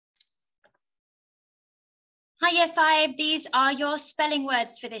Year 5, these are your spelling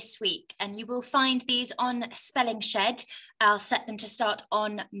words for this week, and you will find these on Spelling Shed. I'll set them to start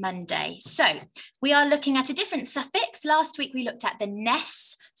on Monday. So we are looking at a different suffix. Last week we looked at the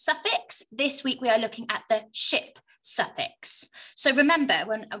ness suffix. This week we are looking at the ship suffix. So remember,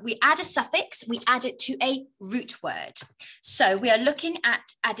 when we add a suffix, we add it to a root word. So we are looking at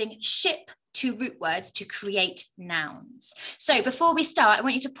adding ship to root words to create nouns. So before we start, I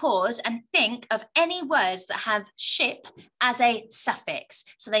want you to pause and think of any words that have ship as a suffix.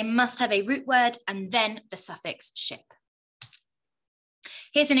 So they must have a root word and then the suffix ship.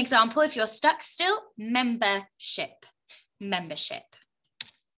 Here's an example. If you're stuck still, membership, membership.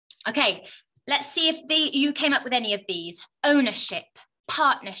 Okay, let's see if you came up with any of these. Ownership,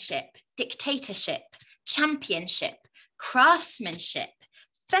 partnership, dictatorship, championship, craftsmanship,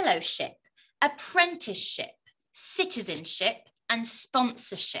 fellowship, apprenticeship, citizenship, and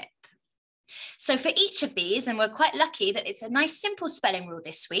sponsorship. So for each of these, and we're quite lucky that it's a nice simple spelling rule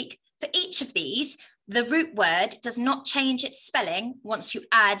this week, for each of these, the root word does not change its spelling once you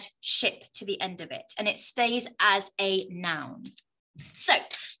add ship to the end of it, and it stays as a noun. So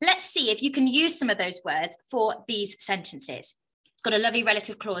let's see if you can use some of those words for these sentences. Got a lovely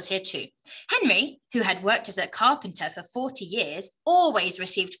relative clause here too. Henry, who had worked as a carpenter for 40 years, always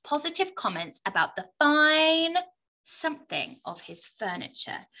received positive comments about the fine something of his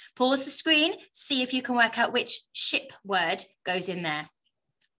furniture. Pause the screen, see if you can work out which ship word goes in there.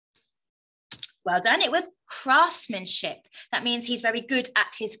 Well done, it was craftsmanship. That means he's very good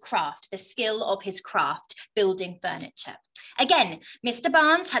at his craft, the skill of his craft, building furniture. Again, Mr.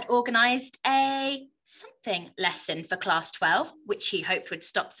 Barnes had organised a something lesson for class 12, which he hoped would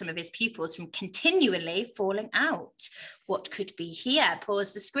stop some of his pupils from continually falling out. What could be here?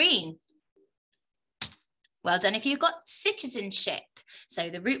 Pause the screen. Well done if you've got citizenship. So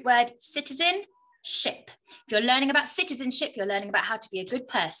the root word citizen, ship. If you're learning about citizenship, you're learning about how to be a good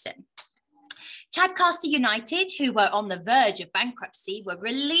person. Chadcaster United, who were on the verge of bankruptcy, were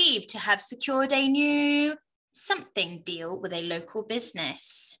relieved to have secured a new something deal with a local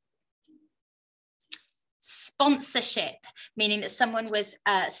business. Sponsorship, meaning that someone was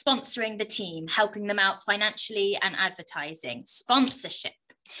sponsoring the team, helping them out financially and advertising. Sponsorship.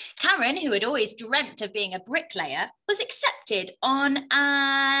 Karen, who had always dreamt of being a bricklayer, was accepted on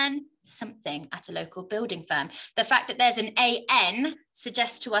an something at a local building firm. The fact that there's an AN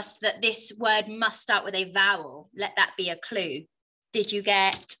suggests to us that this word must start with a vowel. Let that be a clue. Did you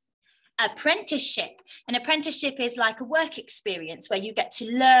get apprenticeship? An apprenticeship is like a work experience where you get to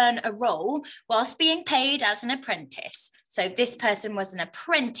learn a role whilst being paid as an apprentice. So this person was an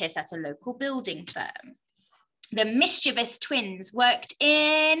apprentice at a local building firm. The mischievous twins worked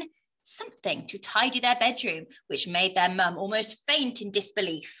in something to tidy their bedroom, which made their mum almost faint in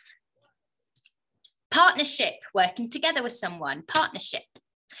disbelief. Partnership, working together with someone, partnership.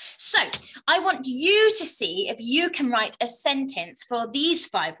 So I want you to see if you can write a sentence for these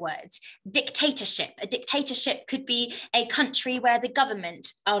 5 words. Dictatorship. A dictatorship could be a country where the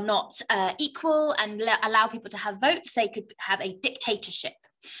government are not equal and allow people to have votes. They could have a dictatorship.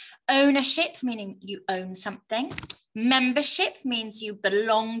 Ownership, meaning you own something. Membership means you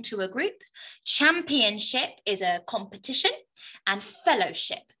belong to a group. Championship is a competition. And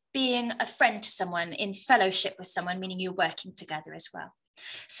fellowship, being a friend to someone, in fellowship with someone, meaning you're working together as well.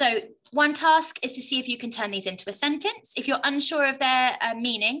 So one task is to see if you can turn these into a sentence. If you're unsure of their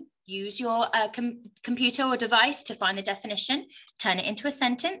meaning, use your computer or device to find the definition, turn it into a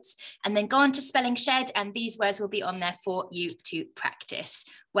sentence, and then go on to Spelling Shed, and these words will be on there for you to practice.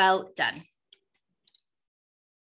 Well done.